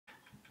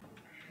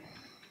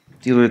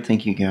Dear Lord,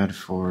 thank you, God,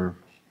 for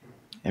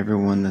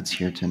everyone that's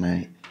here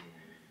tonight.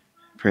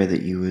 Pray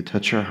that you would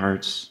touch our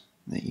hearts,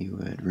 that you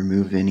would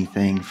remove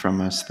anything from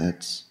us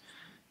that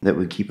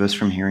would keep us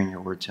from hearing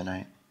your word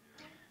tonight.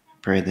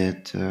 Pray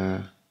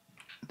that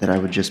I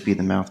would just be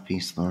the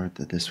mouthpiece, Lord,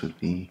 that this would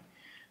be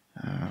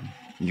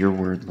your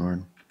word,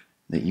 Lord,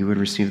 that you would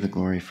receive the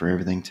glory for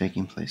everything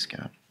taking place,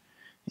 God.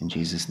 In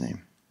Jesus'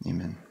 name,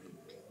 amen.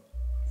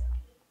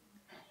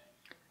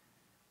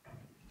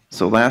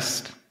 So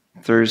last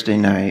Thursday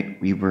night,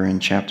 we were in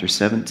chapter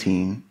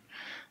 17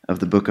 of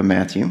the book of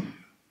Matthew.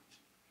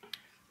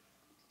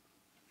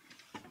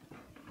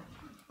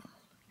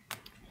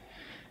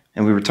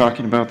 And we were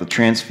talking about the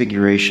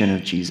transfiguration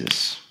of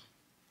Jesus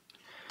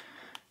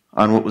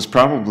on what was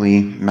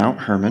probably Mount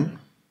Hermon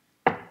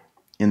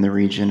in the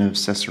region of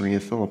Caesarea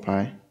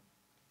Philippi.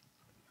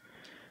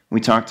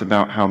 We talked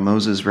about how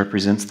Moses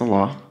represents the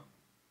law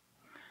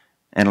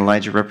and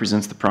Elijah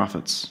represents the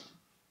prophets,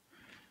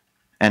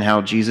 and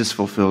how Jesus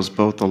fulfills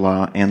both the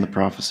law and the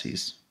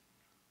prophecies.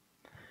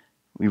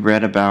 We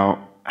read about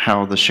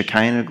how the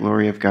Shekinah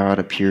glory of God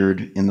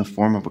appeared in the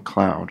form of a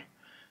cloud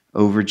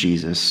over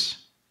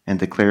Jesus and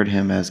declared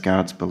him as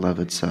God's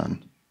beloved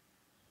Son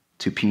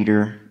to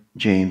Peter,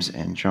 James,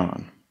 and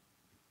John,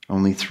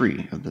 only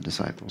 3 of the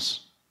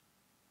disciples.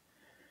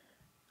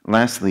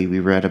 Lastly, we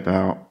read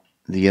about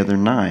the other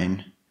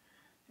 9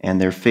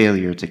 and their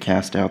failure to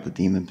cast out the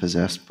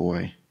demon-possessed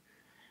boy,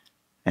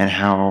 and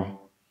how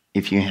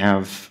if you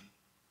have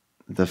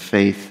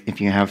faith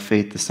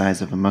the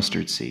size of a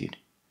mustard seed,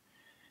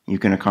 you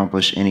can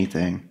accomplish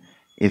anything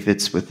if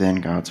it's within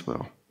God's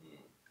will,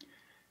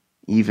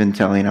 even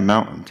telling a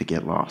mountain to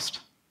get lost.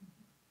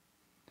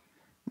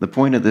 The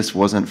point of this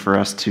wasn't for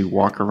us to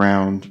walk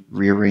around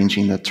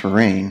rearranging the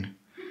terrain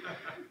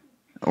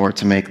or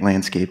to make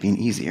landscaping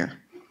easier,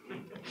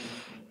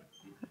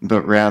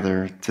 but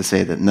rather to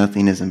say that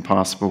nothing is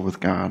impossible with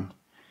God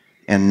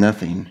and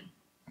nothing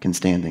can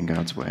stand in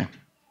God's way.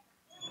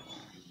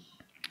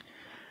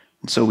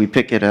 And so we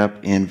pick it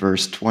up in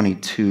verse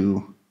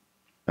 22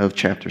 of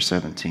chapter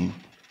 17,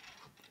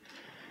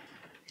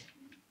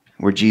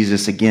 where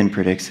Jesus again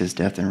predicts his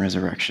death and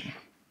resurrection.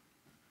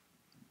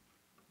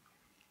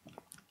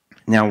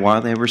 Now, while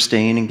they were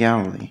staying in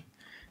Galilee,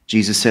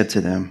 Jesus said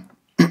to them,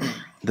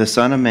 "The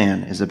Son of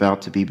Man is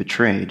about to be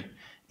betrayed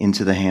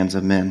into the hands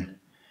of men,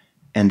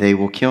 and they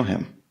will kill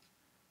him.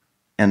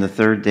 And the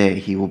 3rd day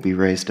he will be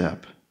raised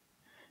up."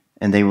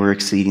 And they were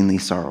exceedingly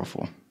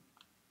sorrowful.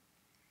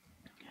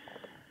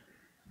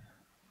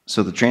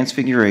 So the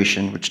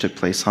transfiguration, which took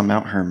place on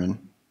Mount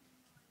Hermon,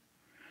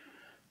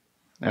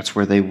 that's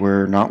where they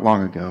were not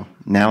long ago.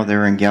 Now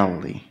they're in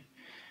Galilee,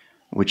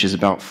 which is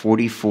about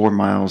 44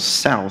 miles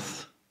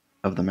south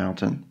of the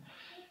mountain.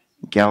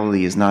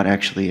 Galilee is not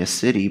actually a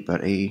city,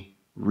 but a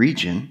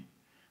region,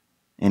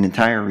 an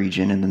entire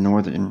region in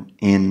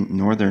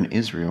northern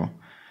Israel,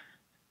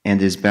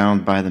 and is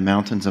bound by the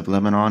mountains of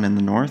Lebanon in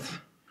the north.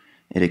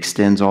 It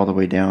extends all the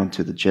way down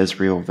to the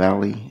Jezreel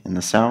Valley in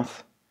the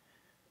south,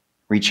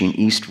 reaching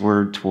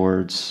eastward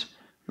towards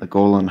the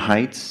Golan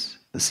Heights,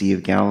 the Sea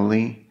of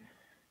Galilee,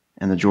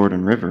 and the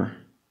Jordan River,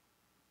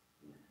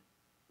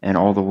 and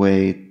all the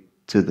way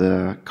to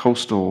the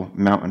coastal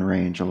mountain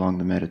range along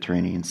the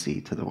Mediterranean Sea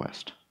to the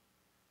west.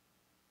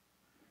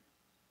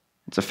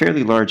 It's a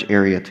fairly large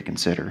area to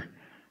consider.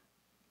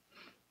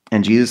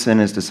 And Jesus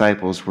and his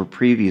disciples were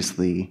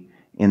previously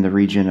in the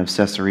region of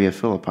Caesarea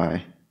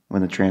Philippi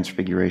when the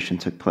transfiguration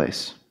took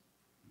place.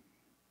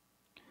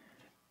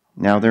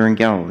 Now they're in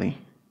Galilee.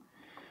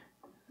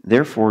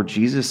 Therefore,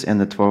 Jesus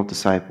and the 12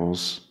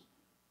 disciples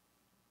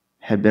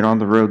had been on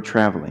the road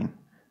traveling,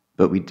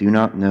 but we do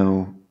not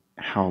know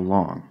how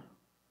long,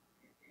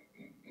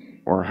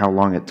 or how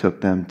long it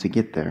took them to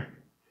get there.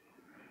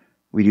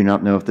 We do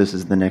not know if this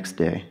is the next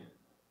day.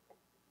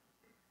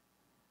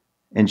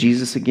 And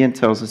Jesus again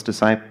tells his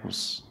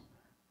disciples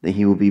that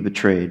he will be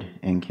betrayed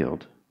and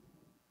killed.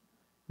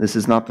 This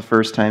is not the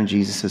first time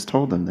Jesus has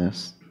told them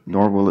this,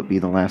 nor will it be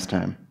the last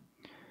time.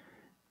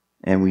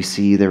 And we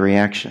see their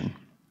reaction,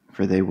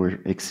 for they were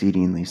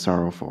exceedingly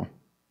sorrowful.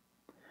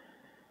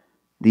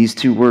 These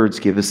 2 words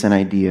give us an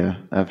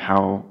idea of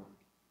how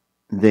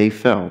they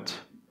felt,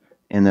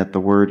 and that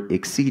the word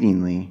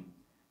exceedingly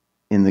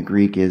in the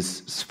Greek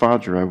is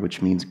sphadra,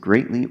 which means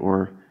greatly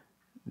or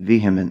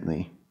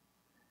vehemently.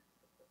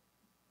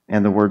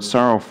 And the word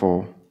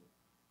sorrowful,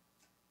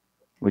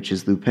 which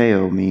is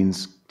lupeo,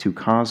 means to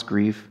cause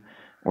grief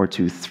or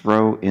to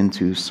throw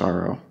into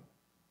sorrow.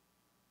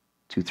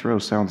 To throw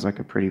sounds like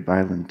a pretty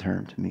violent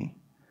term to me.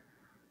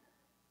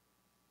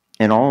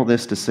 And all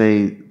this to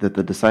say that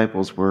the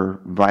disciples were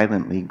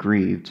violently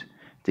grieved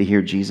to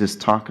hear Jesus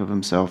talk of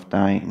himself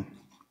dying.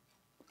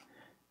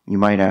 You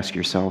might ask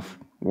yourself,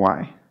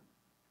 why?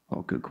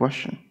 Well, good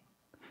question.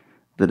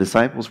 The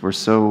disciples were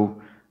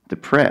so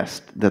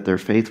depressed that their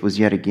faith was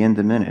yet again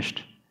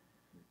diminished.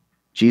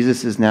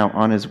 Jesus is now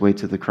on his way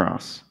to the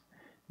cross.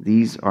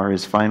 These are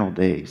his final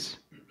days.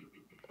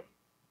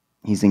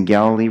 He's in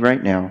Galilee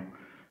right now,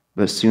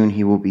 but soon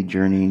he will be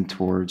journeying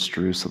towards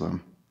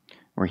Jerusalem,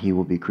 where he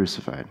will be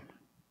crucified.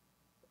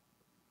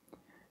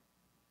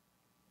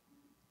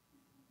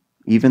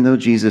 Even though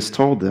Jesus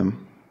told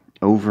them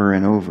over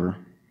and over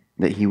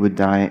that he would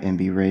die and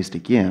be raised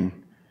again,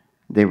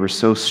 they were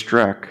so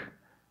stuck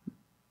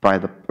on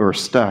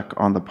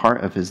the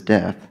part of his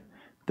death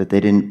that they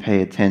didn't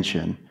pay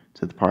attention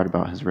to the part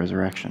about his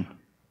resurrection.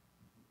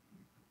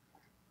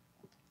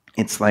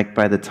 It's like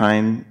by the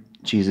time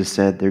Jesus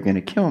said, "They're going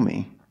to kill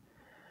me,"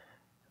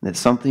 that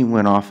something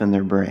went off in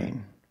their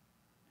brain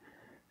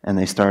and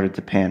they started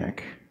to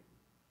panic.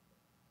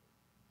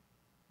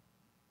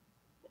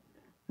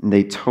 And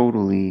they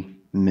totally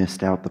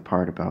missed out the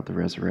part about the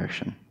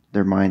resurrection.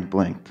 Their mind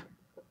blanked.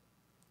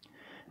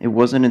 It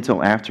wasn't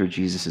until after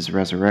Jesus'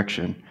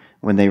 resurrection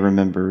when they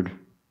remembered,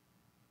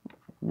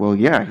 well,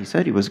 yeah, he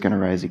said he was going to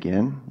rise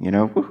again.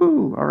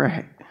 Woohoo, all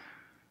right.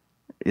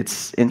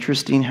 It's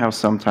interesting how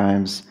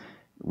sometimes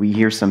we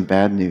hear some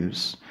bad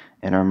news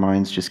and our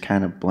minds just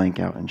kind of blank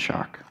out in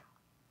shock.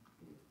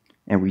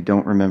 And we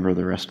don't remember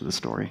the rest of the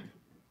story.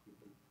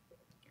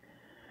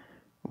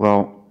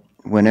 Well,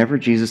 whenever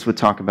Jesus would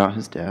talk about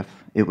his death,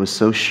 it was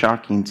so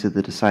shocking to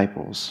the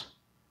disciples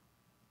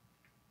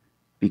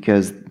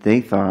because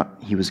they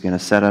thought he was going to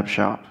set up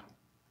shop.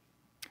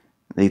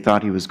 They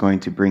thought he was going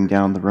to bring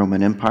down the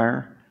Roman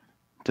Empire,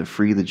 to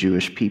free the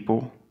Jewish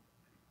people,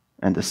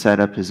 and to set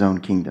up his own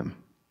kingdom.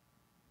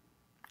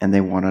 And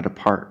they wanted a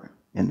part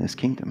in this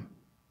kingdom.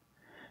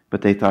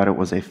 But they thought it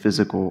was a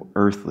physical,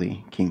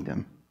 earthly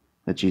kingdom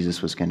that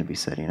Jesus was going to be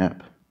setting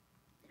up.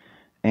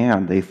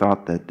 And they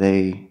thought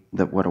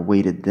that what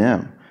awaited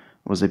them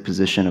was a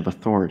position of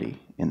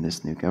authority in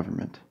this new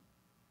government.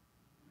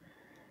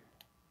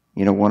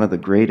 One of the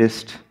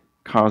greatest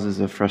causes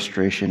of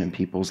frustration in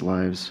people's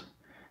lives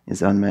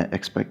is unmet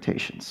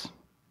expectations.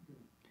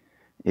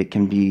 It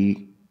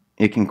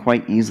can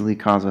quite easily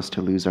cause us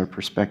to lose our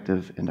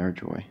perspective and our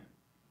joy.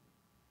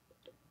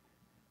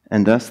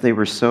 And thus they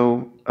were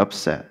so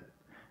upset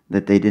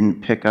that they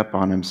didn't pick up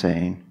on him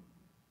saying,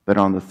 "But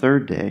on the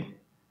third day,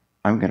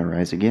 I'm going to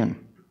rise again."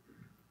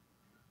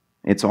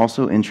 It's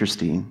also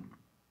interesting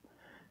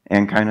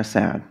and kind of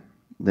sad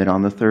that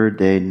on the third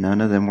day, none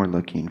of them were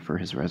looking for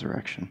his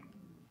resurrection,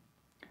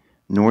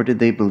 nor did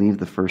they believe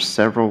the first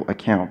several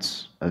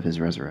accounts of his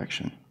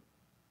resurrection.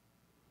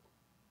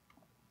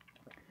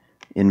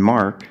 In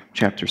Mark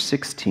chapter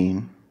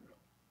 16,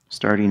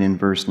 starting in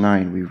verse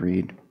 9, we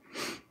read,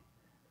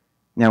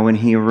 "Now when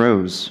he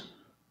arose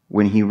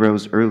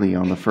early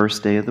on the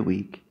first day of the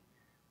week,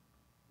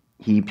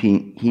 he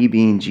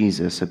being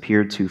Jesus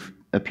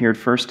appeared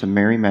first to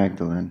Mary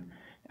Magdalene,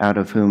 out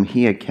of whom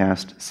he had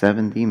cast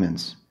 7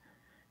 demons.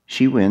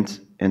 She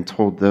went and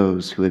told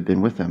those who had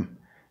been with him,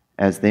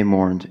 as they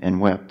mourned and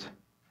wept.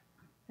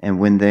 And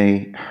when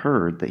they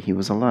heard that he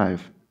was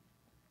alive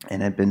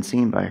and had been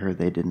seen by her,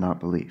 they did not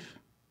believe."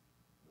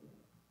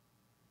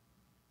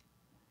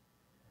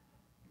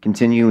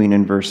 Continuing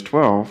in verse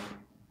 12,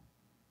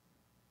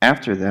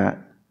 after that,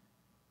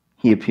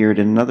 he appeared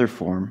in another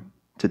form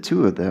to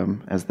 2 of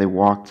them as they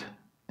walked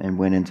and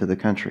went into the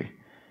country.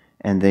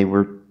 And they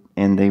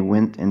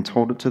went and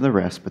told it to the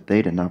rest, but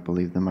they did not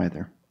believe them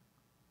either.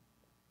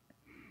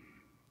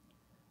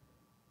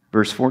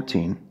 Verse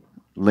 14,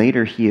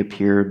 later he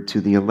appeared to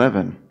the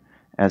 11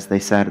 as they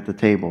sat at the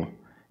table,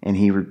 and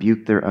he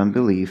rebuked their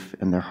unbelief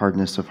and their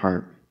hardness of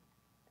heart,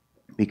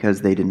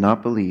 because they did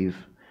not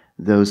believe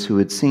those who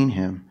had seen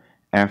him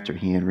after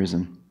he had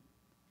risen.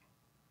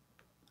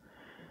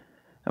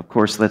 Of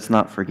course, let's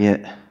not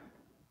forget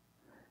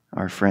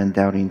our friend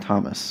Doubting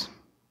Thomas.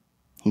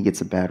 He gets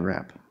a bad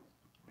rap.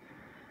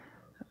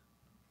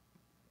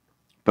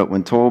 But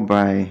when told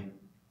by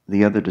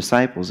the other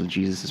disciples of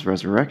Jesus'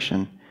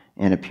 resurrection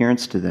and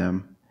appearance to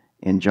them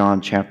in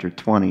John chapter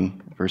 20,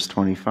 verse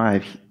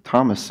 25,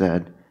 Thomas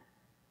said,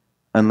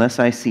 "Unless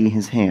I see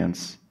his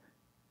hands,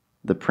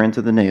 the print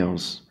of the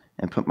nails,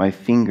 and put my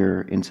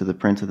finger into the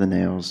print of the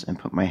nails, and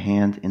put my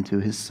hand into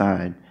his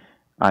side,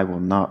 I will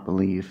not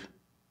believe."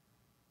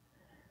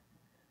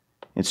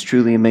 It's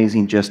truly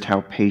amazing just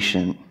how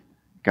patient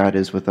God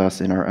is with us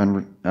in our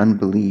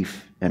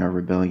unbelief and our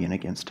rebellion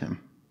against him.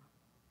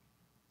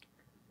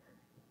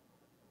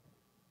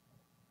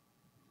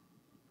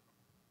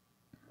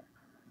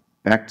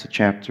 Back to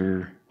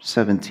chapter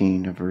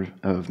 17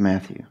 of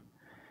Matthew.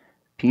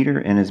 Peter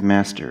and his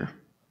master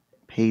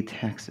pay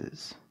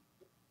taxes.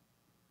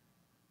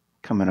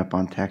 Coming up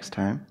on tax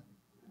time.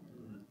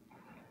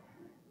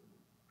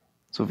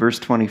 So verse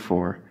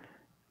 24,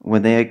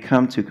 when they had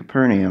come to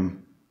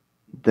Capernaum,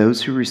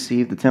 those who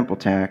received the temple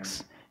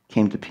tax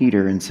came to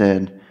Peter and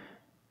said,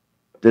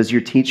 "Does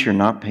your teacher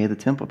not pay the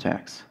temple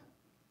tax?"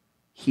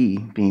 He,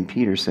 being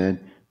Peter,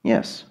 said,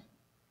 "Yes."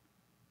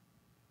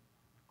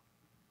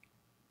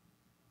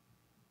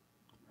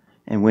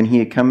 And when he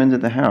had come into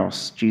the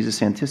house,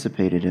 Jesus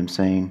anticipated him,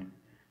 saying,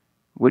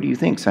 "What do you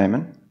think,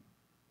 Simon?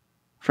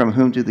 From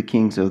whom do the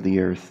kings of the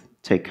earth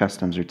take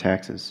customs or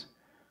taxes?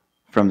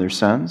 From their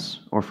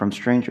sons or from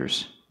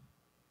strangers?"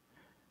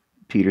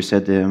 Peter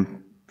said to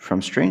him,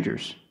 "From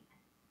strangers."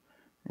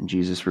 And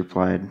Jesus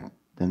replied,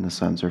 "Then the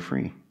sons are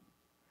free."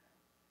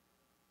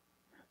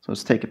 So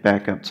let's take it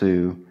back up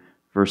to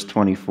verse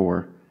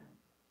 24.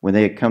 When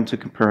they had come to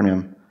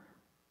Capernaum,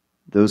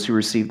 those who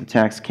received the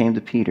tax came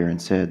to Peter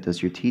and said,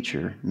 "Does your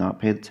teacher not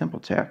pay the temple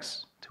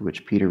tax?" To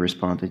which Peter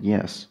responded,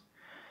 "Yes."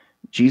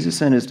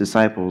 Jesus and his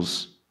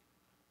disciples,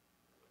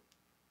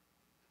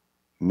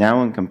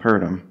 now in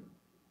Capernaum,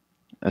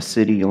 a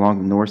city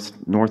along the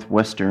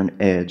northwestern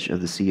edge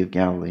of the Sea of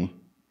Galilee,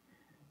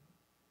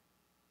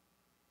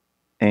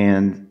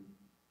 and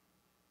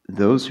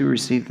those who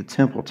received the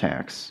temple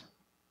tax,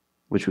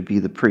 which would be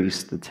the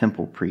priests, the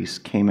temple priests,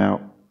 came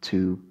out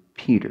to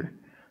Peter,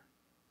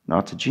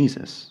 not to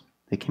Jesus.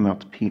 They came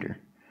out to Peter.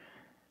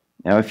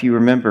 Now, if you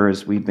remember,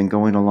 as we've been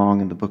going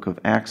along in the book of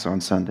Acts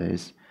on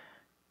Sundays,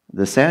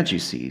 the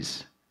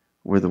Sadducees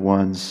were the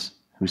ones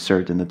who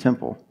served in the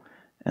temple.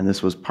 And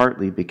this was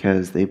partly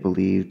because they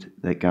believed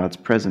that God's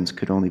presence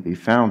could only be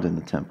found in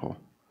the temple.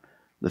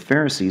 The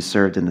Pharisees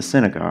served in the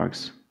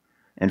synagogues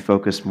and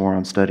focused more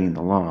on studying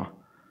the law.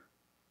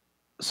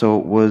 So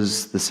it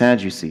was the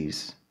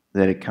Sadducees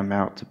that had come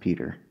out to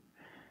Peter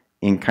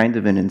in kind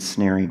of an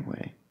ensnaring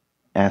way,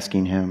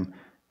 asking him,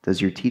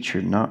 "Does your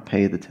teacher not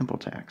pay the temple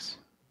tax?"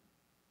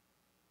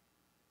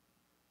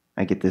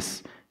 I get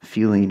this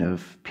feeling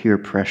of peer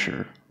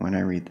pressure when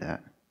I read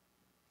that.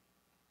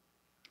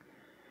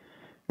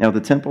 Now, the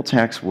temple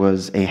tax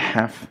was a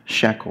half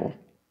shekel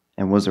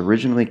and was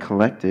originally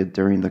collected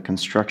during the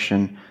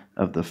construction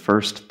of the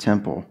first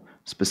temple,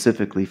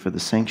 specifically for the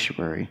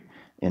sanctuary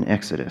in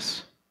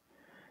Exodus,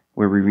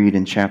 where we read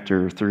in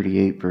chapter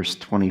 38, verse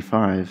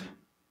 25,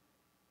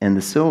 "And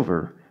the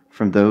silver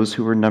from those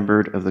who were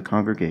numbered of the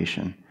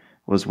congregation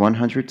was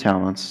 100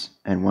 talents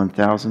and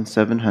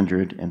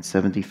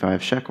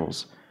 1,775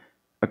 shekels,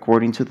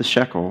 according to the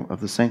shekel of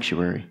the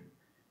sanctuary,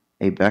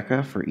 a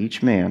bekah for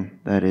each man,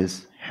 that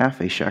is, half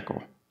a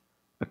shekel,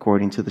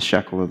 according to the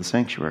shekel of the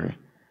sanctuary,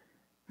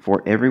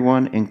 for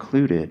everyone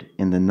included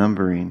in the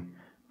numbering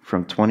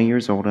from 20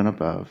 years old and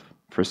above,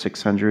 for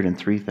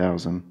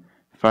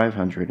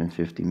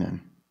 603,550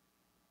 men."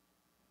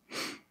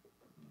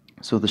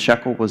 So the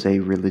shekel was a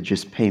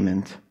religious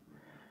payment,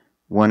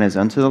 one as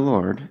unto the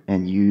Lord,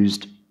 and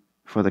used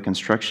for the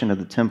construction of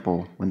the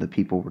temple when the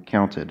people were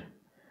counted.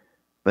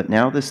 But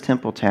now this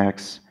temple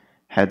tax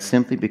had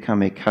simply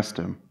become a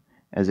custom,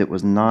 as it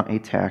was not a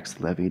tax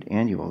levied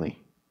annually.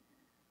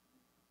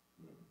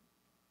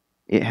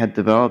 It had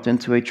developed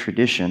into a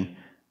tradition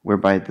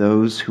whereby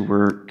those who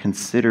were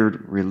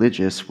considered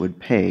religious would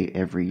pay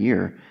every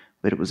year,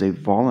 but it was a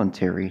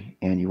voluntary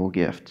annual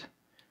gift.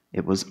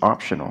 It was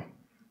optional.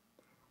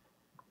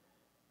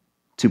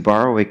 To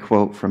borrow a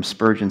quote from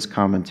Spurgeon's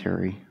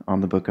commentary on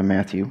the book of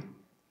Matthew,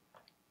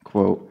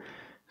 quote,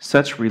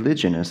 "Such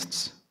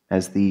religionists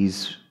as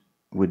these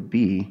would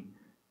be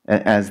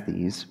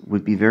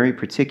very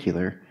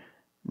particular,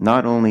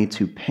 not only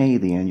to pay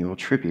the annual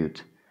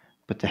tribute,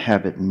 but to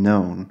have it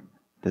known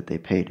that they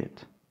paid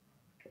it."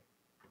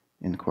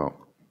 End quote.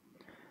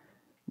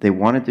 They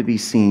wanted to be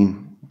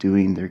seen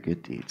doing their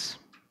good deeds.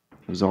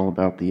 It was all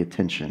about the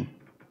attention.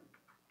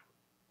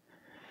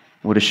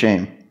 What a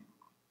shame.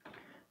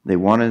 They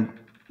wanted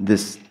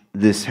this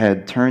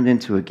had turned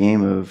into a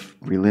game of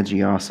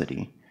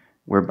religiosity,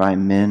 whereby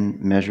men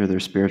measure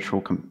their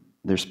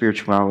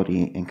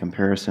spirituality in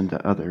comparison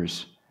to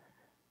others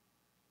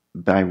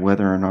by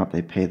whether or not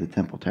they pay the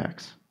temple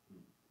tax.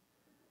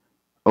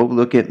 "Oh,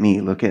 look at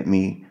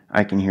me,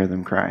 I can hear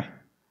them cry.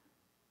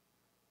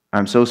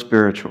 I'm so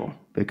spiritual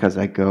because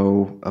I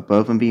go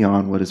above and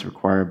beyond what is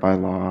required by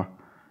law,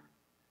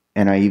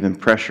 and I even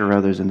pressure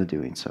others into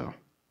doing so,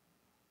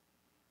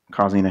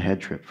 causing a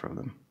head trip for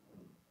them,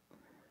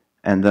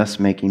 and thus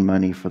making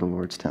money for the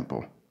Lord's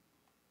temple."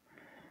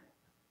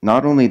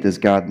 Not only does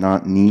God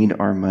not need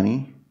our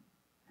money,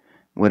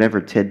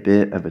 whatever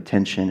tidbit of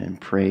attention and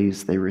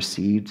praise they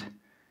received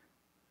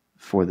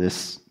for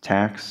this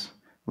tax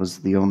was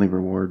the only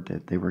reward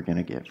that they were going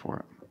to get for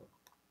it.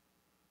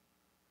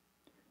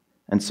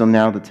 And so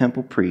now the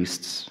temple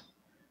priests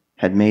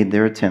had made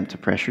their attempt to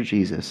pressure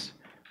Jesus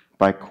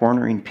by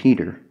cornering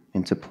Peter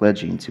into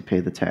pledging to pay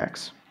the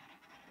tax.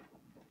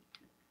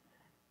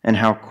 And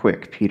how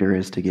quick Peter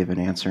is to give an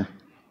answer.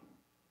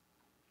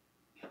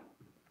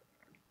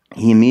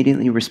 He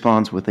immediately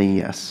responds with a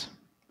yes.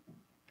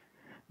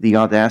 The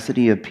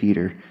audacity of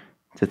Peter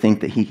to think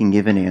that he can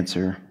give an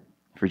answer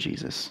for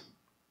Jesus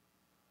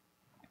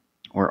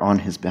or on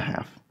his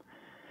behalf.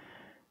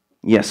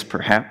 Yes,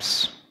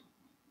 perhaps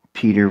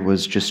Peter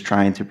was just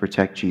trying to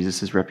protect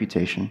Jesus'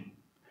 reputation.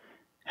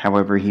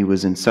 However, he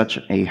was in such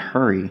a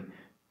hurry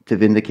to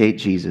vindicate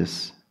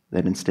Jesus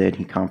that instead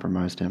he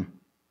compromised him.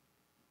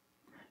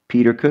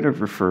 Peter could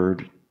have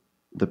referred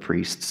the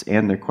priests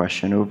and their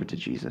question over to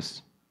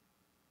Jesus,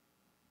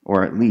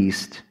 or at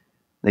least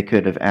they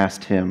could have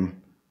asked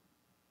him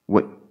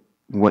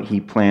what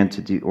he planned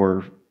to do,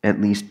 or at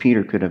least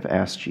Peter could have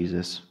asked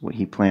Jesus what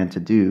he planned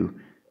to do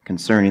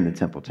concerning the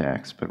temple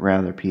tax, but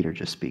rather Peter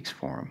just speaks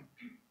for him.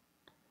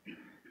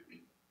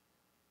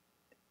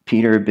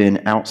 Peter had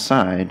been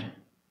outside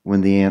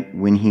when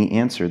he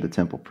answered the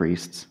temple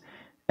priests,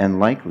 and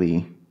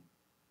likely,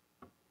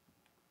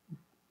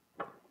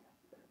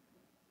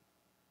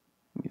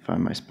 let me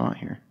find my spot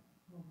here.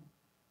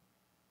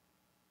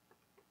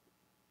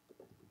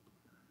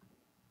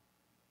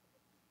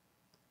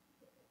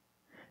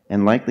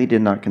 and likely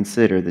did not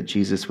consider that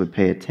Jesus would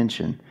pay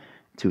attention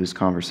to his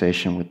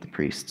conversation with the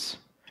priests.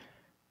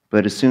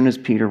 But as soon as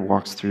Peter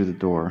walks through the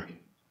door,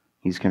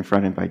 he's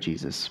confronted by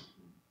Jesus.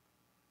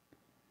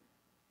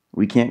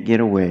 We can't get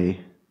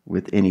away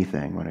with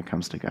anything when it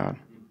comes to God.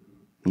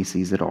 He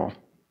sees it all.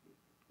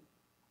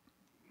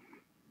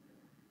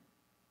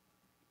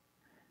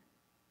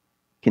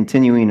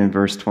 Continuing in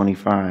verse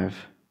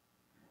 25,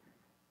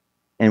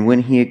 and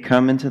when he had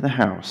come into the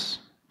house,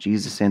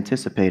 Jesus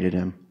anticipated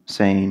him,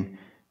 saying,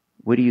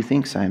 "What do you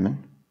think,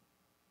 Simon?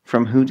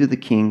 From who do the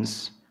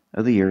kings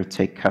of the earth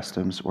take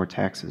customs or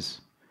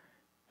taxes?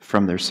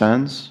 From their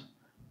sons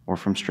or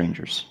from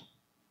strangers?"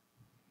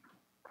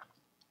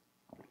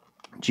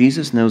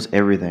 Jesus knows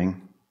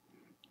everything,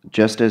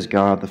 just as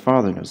God the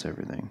Father knows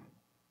everything.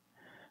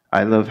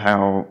 I love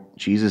how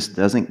Jesus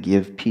doesn't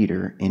give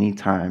Peter any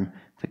time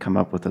to come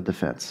up with a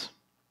defense.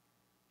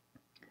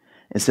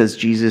 It says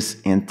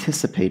Jesus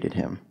anticipated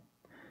him.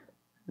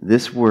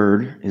 This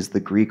word is the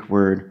Greek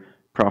word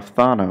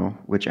prophthano,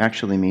 which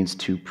actually means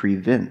to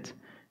prevent.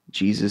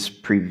 Jesus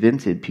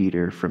prevented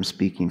Peter from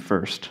speaking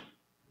first,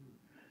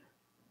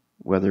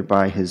 whether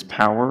by his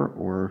power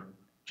or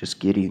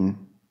just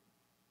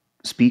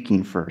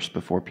speaking first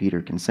before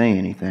Peter can say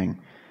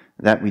anything.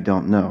 That we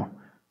don't know,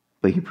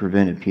 but he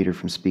prevented Peter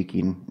from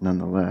speaking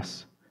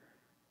nonetheless.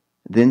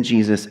 Then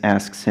Jesus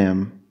asks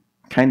him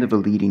kind of a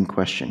leading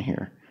question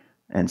here,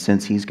 and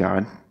since he's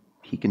God,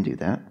 he can do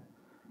that.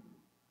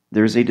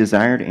 There's a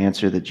desired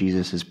answer that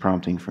Jesus is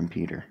prompting from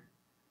Peter.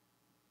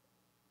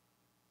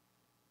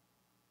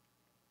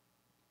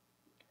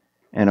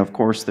 And of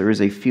course, there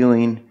is a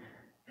feeling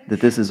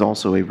that this is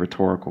also a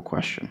rhetorical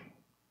question,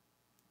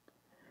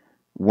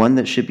 one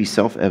that should be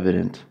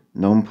self-evident,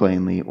 known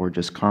plainly, or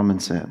just common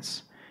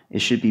sense. It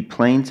should be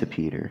plain to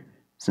Peter,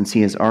 since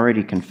he has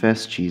already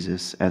confessed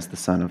Jesus as the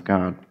Son of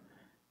God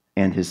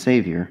and his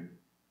Savior,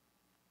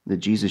 that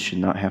Jesus should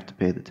not have to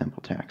pay the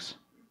temple tax.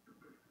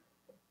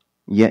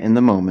 Yet in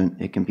the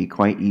moment, it can be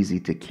quite easy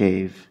to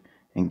cave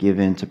and give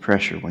in to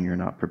pressure when you're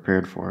not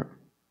prepared for it.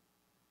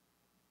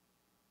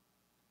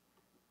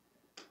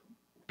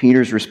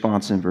 Peter's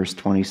response in verse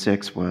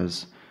 26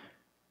 was,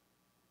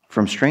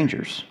 "From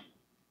strangers."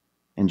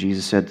 And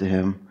Jesus said to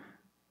him,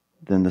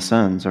 "Then the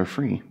sons are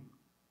free."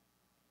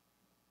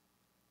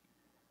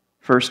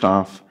 First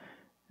off,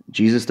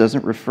 Jesus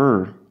doesn't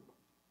refer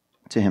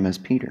to him as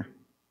Peter,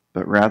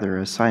 but rather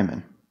as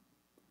Simon.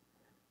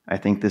 I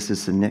think this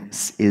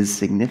is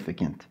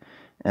significant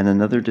and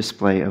another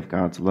display of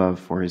God's love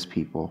for his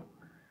people,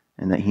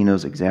 and that he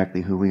knows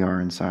exactly who we are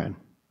inside.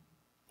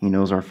 He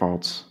knows our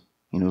faults.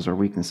 He knows our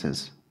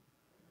weaknesses.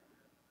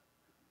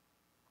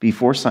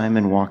 Before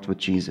Simon walked with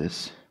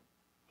Jesus,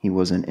 he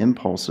was an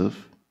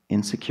impulsive,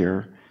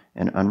 insecure,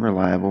 and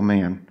unreliable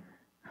man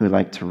who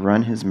liked to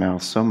run his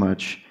mouth so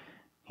much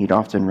he'd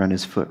often run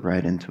his foot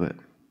right into it.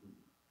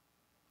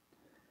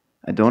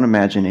 I don't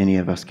imagine any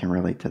of us can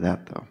relate to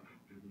that, though.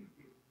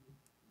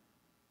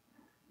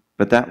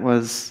 But that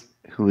was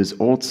who his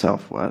old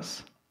self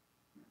was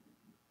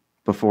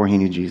before he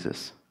knew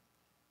Jesus.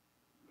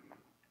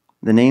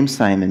 The name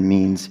Simon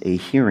means a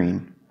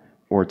hearing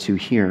or to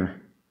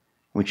hear,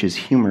 which is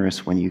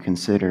humorous when you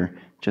consider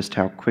just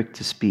how quick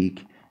to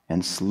speak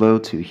and slow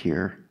to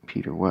hear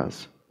Peter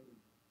was.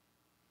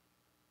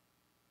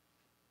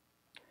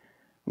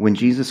 When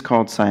Jesus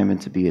called Simon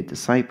to be a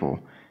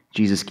disciple,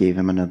 Jesus gave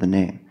him another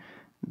name,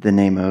 the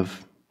name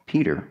of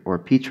Peter or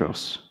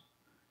Petros,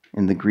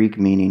 in the Greek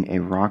meaning a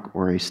rock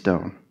or a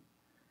stone.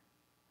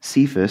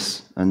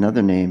 Cephas,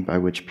 another name by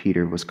which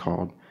Peter was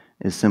called,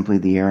 is simply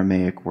the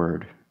Aramaic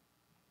word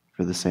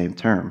for the same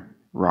term,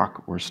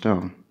 rock or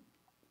stone.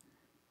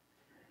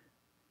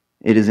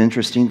 It is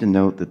interesting to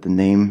note that the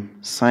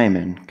name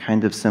Simon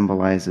kind of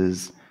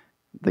symbolizes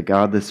the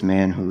godless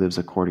man who lives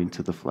according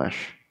to the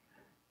flesh,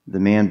 the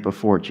man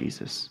before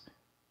Jesus.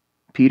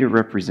 Peter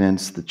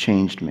represents the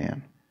changed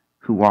man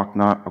who walked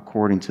not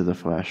according to the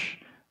flesh,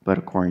 but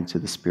according to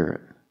the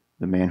Spirit,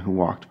 the man who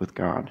walked with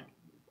God.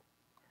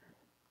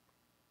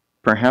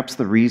 Perhaps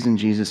the reason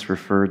Jesus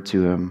referred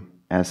to him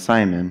as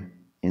Simon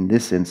in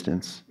this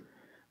instance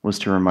was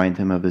to remind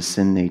him of his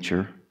sin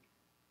nature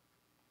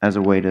as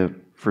a way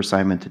for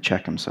Simon to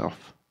check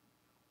himself,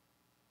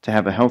 to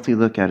have a healthy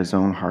look at his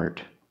own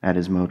heart, at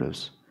his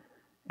motives,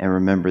 and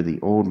remember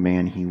the old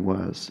man he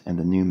was and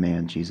the new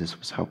man Jesus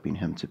was helping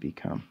him to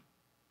become.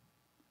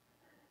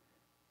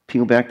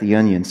 Peel back the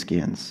onion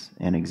skins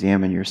and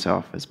examine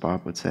yourself, as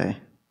Bob would say,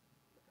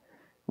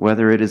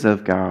 whether it is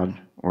of God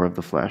or of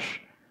the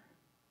flesh.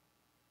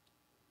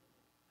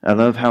 I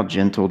love how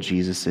gentle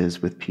Jesus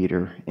is with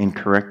Peter in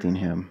correcting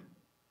him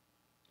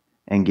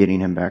and getting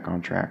him back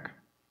on track.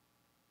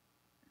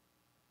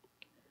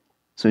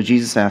 So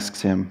Jesus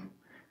asks him,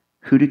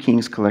 "Who do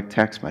kings collect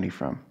tax money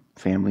from,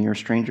 family or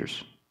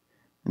strangers?"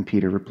 And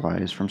Peter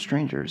replies, "From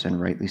strangers," and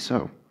rightly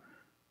so.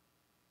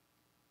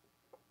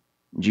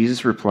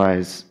 Jesus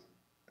replies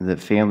that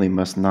family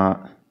must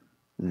not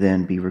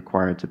then be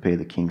required to pay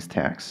the king's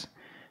tax.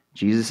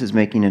 Jesus is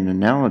making an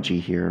analogy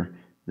here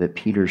that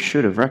Peter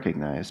should have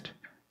recognized,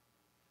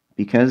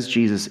 Because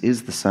Jesus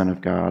is the Son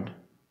of God,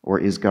 or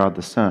is God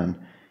the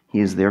Son, he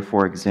is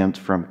therefore exempt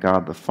from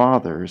God the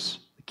Father's,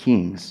 the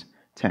King's,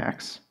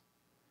 tax.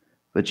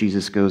 But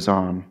Jesus goes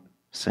on,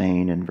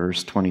 saying in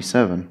verse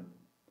 27,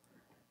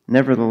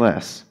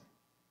 Nevertheless,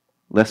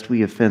 lest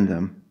we offend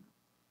them,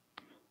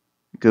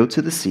 go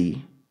to the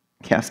sea,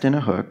 cast in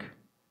a hook,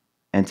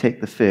 and take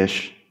the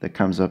fish that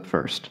comes up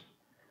first.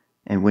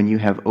 And when you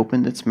have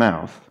opened its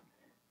mouth,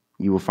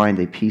 you will find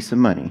a piece of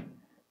money.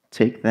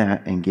 Take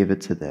that and give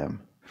it to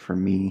them for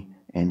me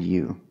and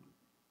you.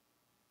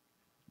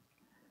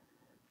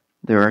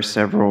 There are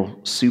several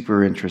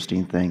super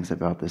interesting things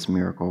about this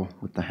miracle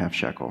with the half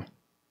shekel.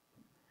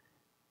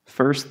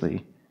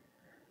 Firstly,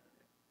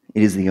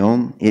 it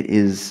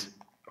is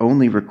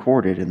only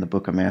recorded in the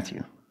book of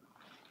Matthew.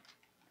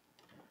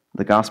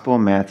 The Gospel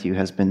of Matthew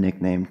has been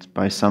nicknamed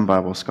by some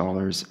Bible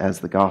scholars as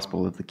the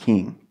Gospel of the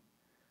King.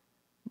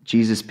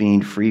 Jesus,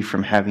 being free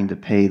from having to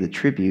pay the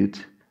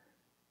tribute,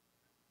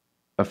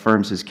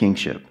 affirms his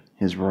kingship,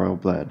 his royal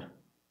blood.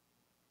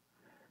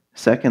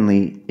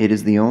 Secondly, it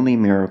is the only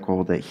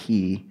miracle that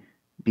he,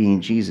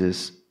 being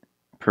Jesus,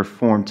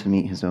 performed to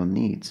meet his own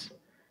needs.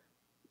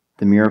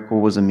 The miracle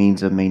was a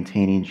means of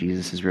maintaining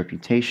Jesus'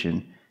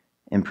 reputation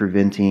and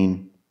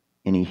preventing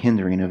any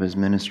hindering of his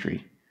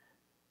ministry,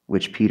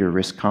 which Peter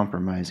risked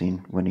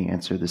compromising when he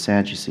answered the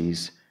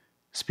Sadducees,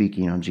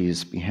 speaking on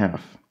Jesus'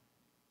 behalf.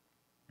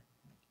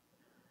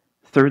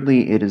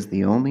 Thirdly, it is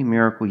the only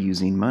miracle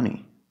using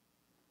money.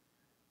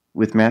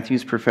 With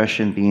Matthew's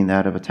profession being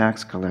that of a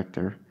tax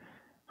collector,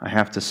 I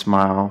have to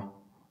smile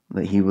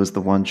that he was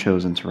the one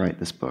chosen to write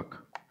this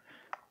book,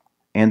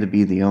 and to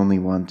be the only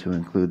one to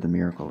include the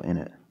miracle in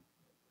it.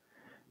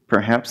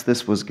 Perhaps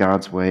this was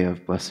God's way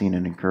of blessing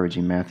and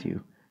encouraging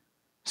Matthew,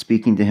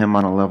 speaking to him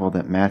on a level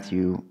that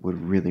Matthew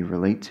would really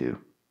relate to.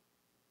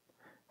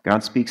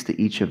 God speaks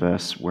to each of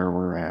us where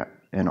we're at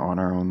and on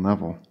our own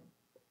level.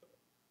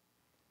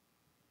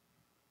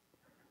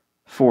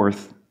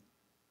 Fourth,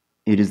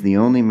 it is the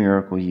only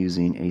miracle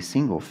using a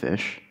single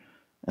fish,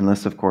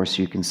 unless, of course,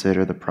 you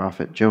consider the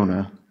prophet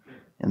Jonah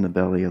in the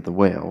belly of the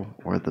whale,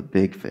 or the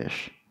big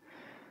fish.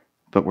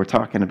 But we're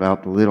talking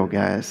about the little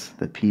guys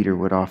that Peter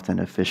would often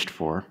have fished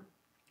for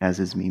as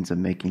his means of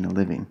making a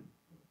living.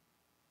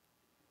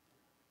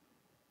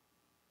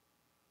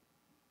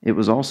 It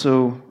was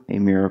also a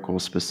miracle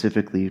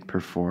specifically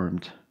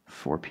performed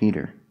for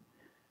Peter.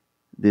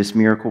 This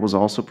miracle was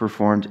also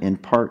performed in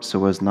part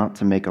so as not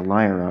to make a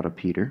liar out of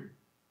Peter,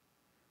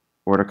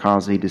 or to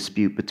cause a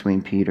dispute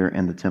between Peter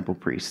and the temple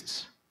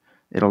priests.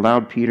 It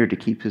allowed Peter to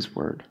keep his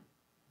word,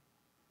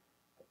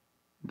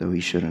 though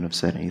he shouldn't have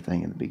said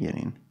anything in the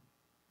beginning.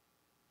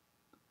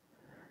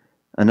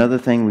 Another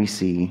thing we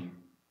see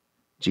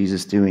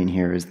Jesus doing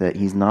here is that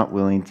he's not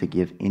willing to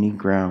give any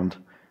ground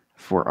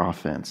for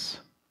offense,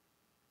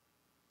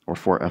 or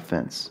for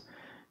offense.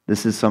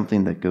 This is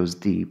something that goes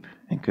deep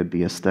and could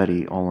be a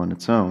study all on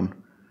its own,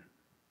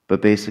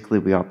 but basically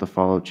we ought to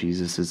follow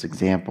Jesus'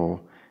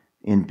 example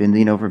in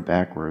bending over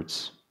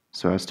backwards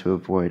so as to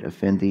avoid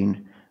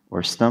offending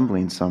or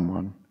stumbling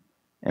someone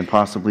and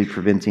possibly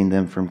preventing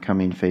them from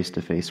coming face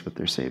to face with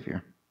their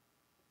Savior.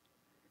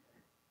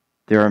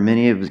 There are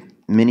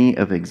many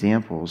of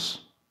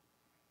examples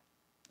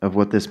of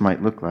what this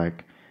might look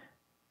like,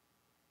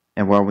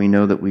 and while we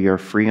know that we are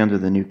free under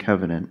the new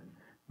covenant,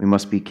 we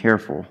must be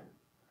careful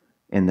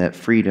in that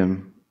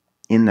freedom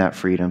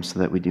so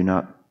that we do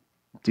not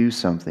do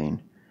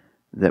something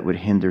that would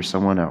hinder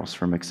someone else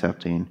from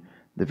accepting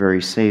the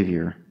very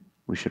Savior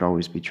we should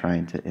always be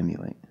trying to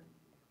emulate.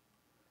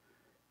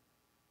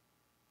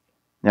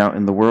 Now,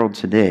 in the world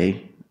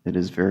today, it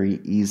is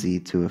very easy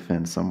to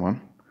offend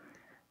someone.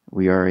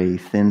 We are a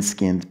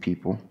thin-skinned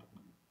people.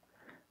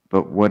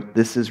 But what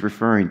this is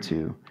referring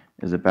to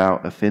is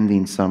about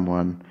offending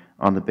someone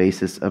on the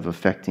basis of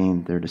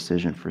affecting their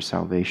decision for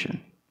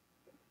salvation.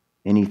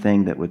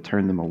 Anything that would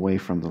turn them away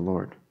from the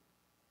Lord.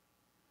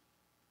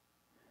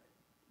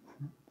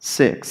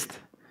 Sixth,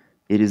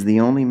 it is the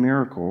only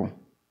miracle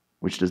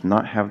which does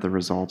not have the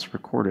results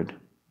recorded.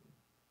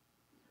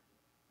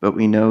 But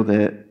we know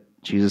that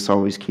Jesus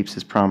always keeps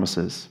his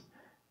promises,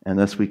 and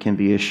thus we can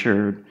be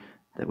assured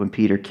that when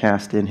Peter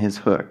cast in his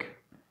hook,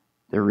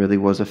 there really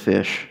was a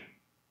fish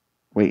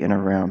waiting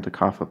around to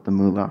cough up the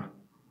moolah.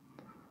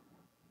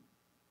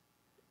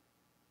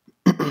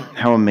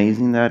 How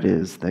amazing that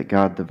is that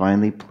God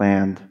divinely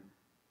planned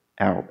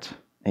out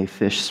a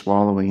fish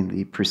swallowing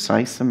the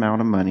precise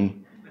amount of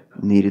money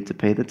needed to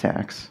pay the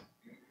tax,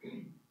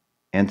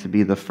 and to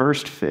be the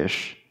first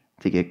fish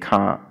to get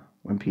caught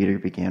when Peter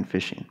began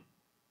fishing.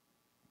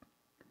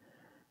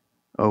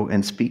 Oh,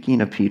 and speaking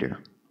of Peter,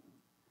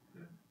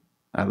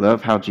 I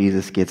love how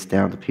Jesus gets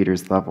down to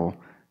Peter's level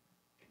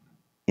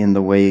in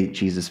the way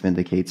Jesus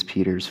vindicates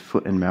Peter's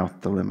foot and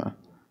mouth dilemma.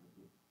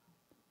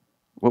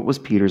 What was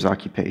Peter's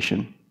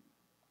occupation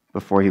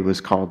before he was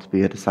called to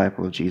be a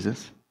disciple of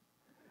Jesus?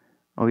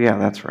 Oh yeah,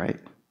 that's right.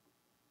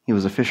 He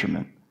was a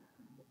fisherman.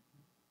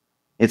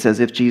 It's as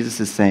if Jesus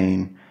is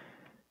saying,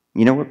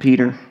 you know what,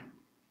 Peter?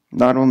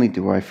 Not only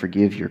do I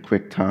forgive your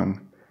quick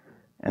tongue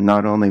And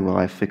not only will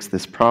I fix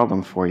this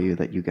problem for you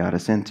that you got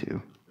us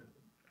into,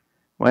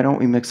 why don't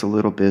we mix a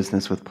little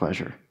business with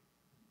pleasure?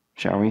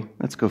 Shall we?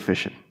 Let's go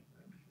fishing.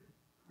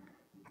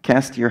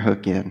 Cast your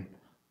hook in,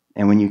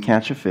 and when you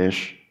catch a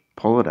fish,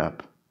 pull it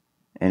up,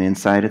 and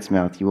inside its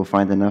mouth you will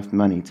find enough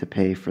money to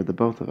pay for the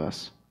both of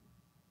us.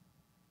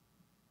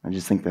 I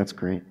just think that's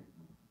great.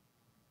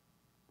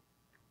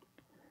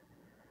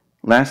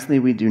 Lastly,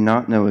 we do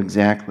not know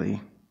exactly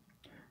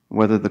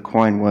whether the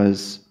coin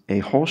was a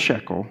whole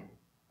shekel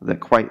that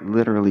quite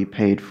literally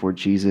paid for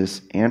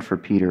Jesus and for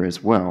Peter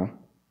as well.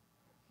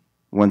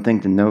 One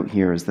thing to note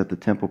here is that the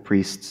temple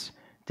priests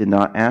did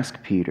not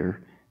ask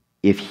Peter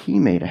if he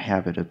made a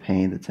habit of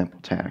paying the temple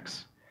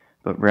tax,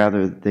 but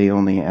rather they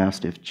only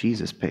asked if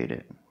Jesus paid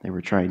it. They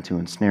were trying to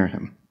ensnare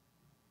him.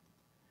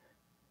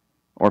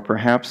 Or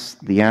perhaps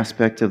the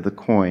aspect of the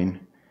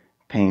coin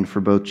paying for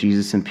both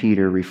Jesus and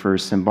Peter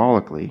refers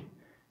symbolically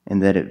in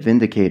that it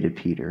vindicated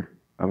Peter,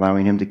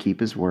 allowing him to keep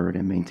his word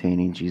and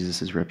maintaining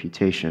Jesus'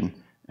 reputation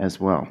as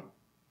well.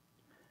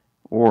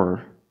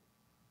 Or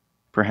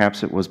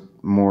perhaps it was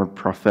more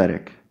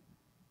prophetic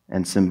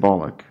and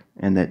symbolic,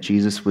 and that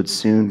Jesus would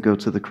soon go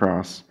to the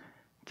cross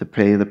to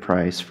pay the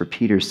price for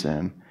Peter's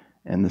sin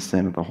and the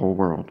sin of the whole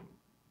world.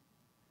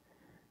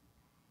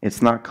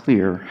 It's not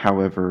clear,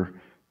 however,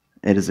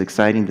 it is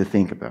exciting to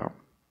think about.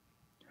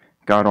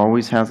 God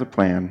always has a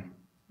plan,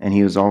 and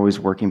he is always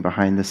working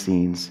behind the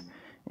scenes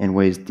in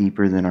ways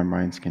deeper than our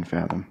minds can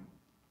fathom.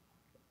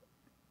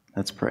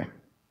 Let's pray.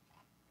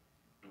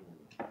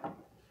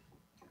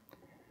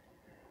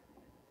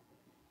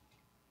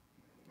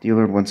 Dear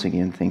Lord, once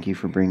again, thank you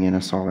for bringing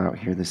us all out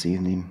here this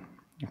evening.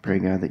 I pray,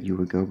 God, that you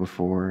would go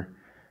before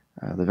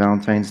the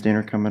Valentine's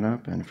dinner coming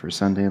up and for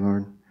Sunday,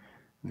 Lord,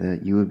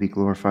 that you would be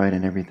glorified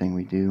in everything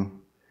we do,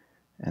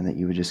 and that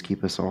you would just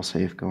keep us all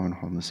safe going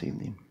home this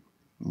evening.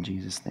 In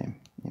Jesus' name,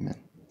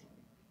 amen.